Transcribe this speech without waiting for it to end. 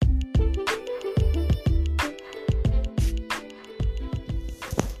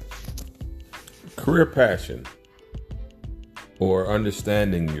Career passion, or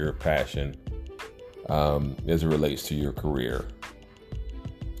understanding your passion as it relates to your career.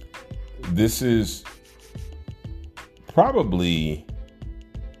 This is probably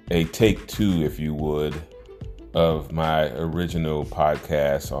a take two, if you would, of my original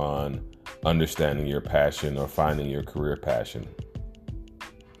podcast on understanding your passion or finding your career passion.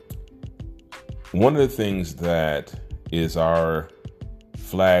 One of the things that is our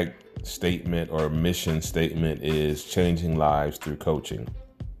flag statement or mission statement is changing lives through coaching.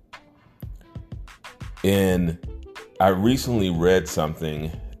 And I recently read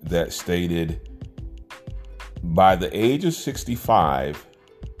something that stated by the age of 65,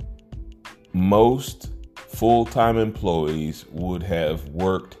 most full-time employees would have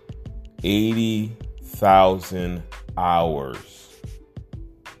worked 80,000 hours.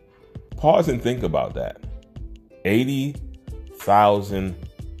 Pause and think about that. 80,000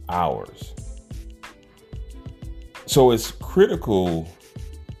 hours. So it's critical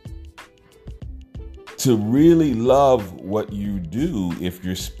to really love what you do if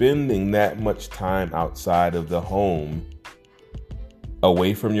you're spending that much time outside of the home,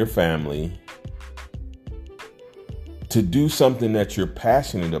 away from your family, to do something that you're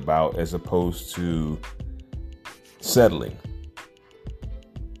passionate about as opposed to settling.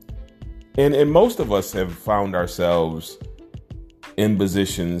 And most of us have found ourselves in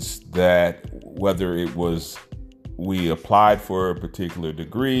positions that, whether it was we applied for a particular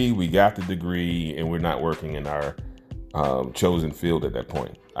degree, we got the degree, and we're not working in our chosen field at that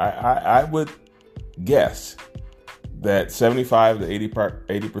point. I would guess that 75 to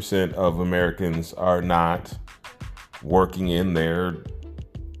 80% of Americans are not working in their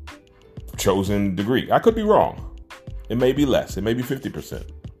chosen degree. I could be wrong. It may be less. It may be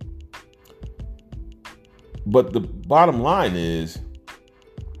 50%. But the bottom line is,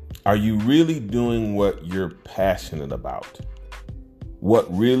 are you really doing what you're passionate about?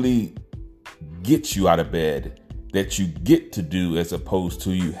 What really gets you out of bed that you get to do as opposed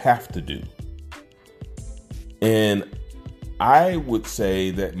to you have to do? And I would say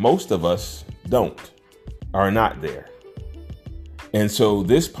that most of us are not there. And so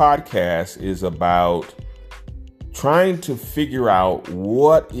this podcast is about trying to figure out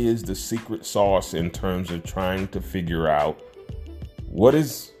what is the secret sauce in terms of trying to figure out what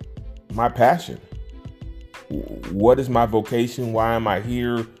is my passion? What is my vocation? Why am I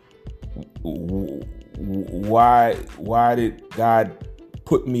here? Why did God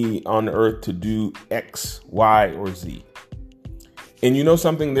put me on the earth to do X, Y, or Z? And you know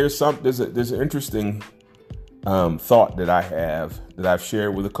something? There's an interesting thought that I have that I've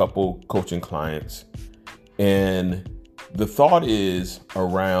shared with a couple coaching clients. And the thought is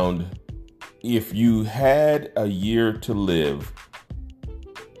around, if you had a year to live,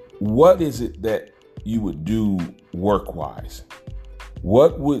 what is it that you would do work-wise?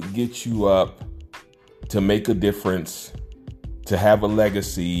 What would get you up to make a difference, to have a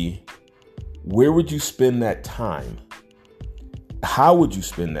legacy? Where would you spend that time? How would you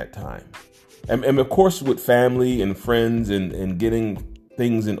spend that time? And of course, with family and friends and getting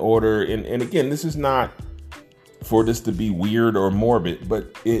things in order. And again, this is not for this to be weird or morbid,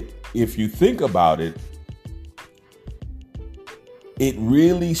 but if you think about it, it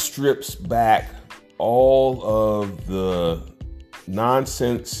really strips back all of the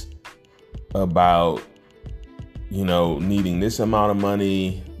nonsense about, needing this amount of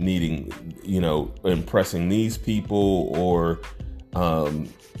money, needing, impressing these people, or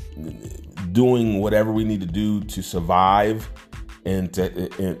doing whatever we need to do to survive and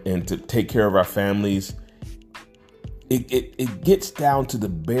to take care of our families. It gets down to the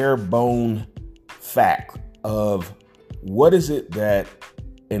bare bone fact of what is it that,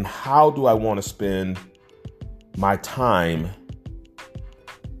 and how do I want to spend my time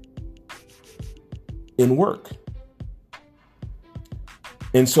in work?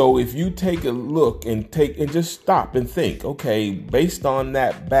 And so if you take a look and just stop and think, okay, based on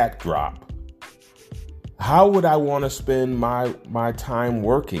that backdrop, how would I want to spend my time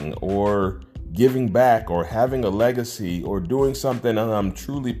working or giving back or having a legacy or doing something that I'm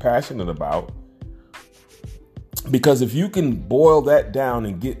truly passionate about? Because if you can boil that down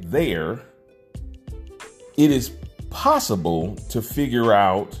and get there, it is possible to figure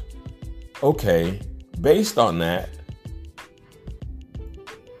out, okay, based on that,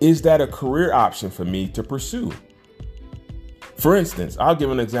 is that a career option for me to pursue? For instance, I'll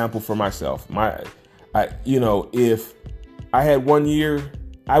give an example for myself. If I had 1 year,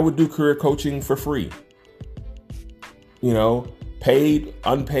 I would do career coaching for free. Paid,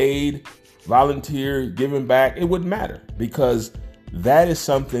 unpaid, volunteer, giving back, it wouldn't matter, because that is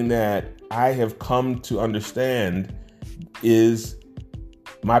something that I have come to understand is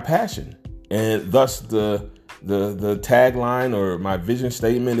my passion. And thus the tagline or my vision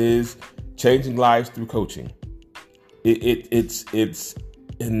statement is changing lives through coaching. It's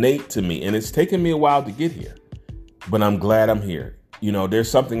innate to me, and it's taken me a while to get here, but I'm glad I'm here. There's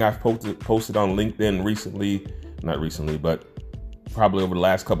something I've posted on LinkedIn not recently, but probably over the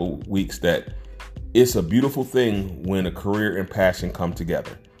last couple of weeks, that it's a beautiful thing when a career and passion come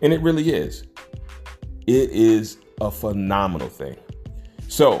together. And it really is. It is a phenomenal thing.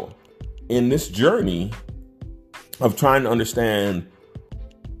 So in this journey of trying to understand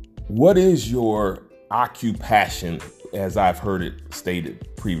what is your occupation, as I've heard it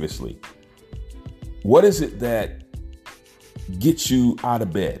stated previously, what is it that gets you out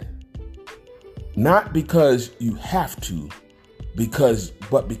of bed? Not because you have to,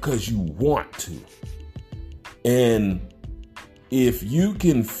 but because you want to. And if you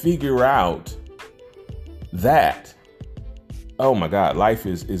can figure out that, oh my God, life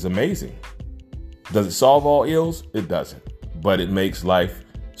is amazing. Does it solve all ills? It doesn't, but it makes life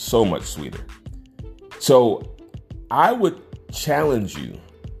so much sweeter. So I would challenge you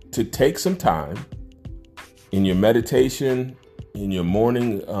to take some time in your meditation, in your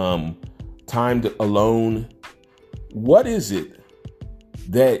morning time alone. What is it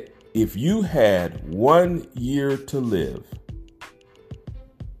that if you had 1 year to live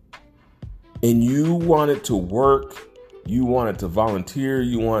and you wanted to work, you wanted to volunteer,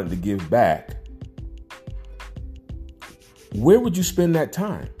 you wanted to give back, where would you spend that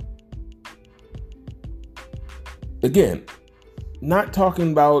time? Again, not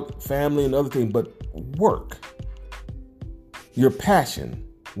talking about family and other things, but work. Your passion,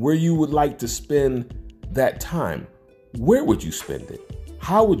 where you would like to spend that time. Where would you spend it?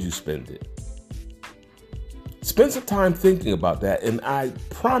 How would you spend it? Spend some time thinking about that, and I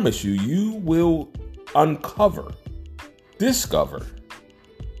promise you, you will discover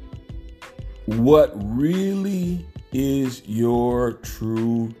what really is your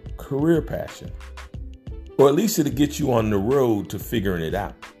true career passion. Or at least it'll get you on the road to figuring it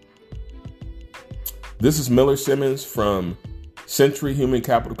out. This is Miller Simmons from Century Human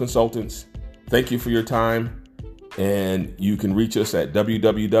Capital Consultants. Thank you for your time. And you can reach us at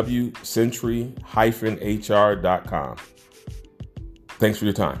www.century-hr.com. Thanks for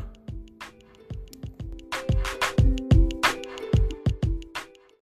your time.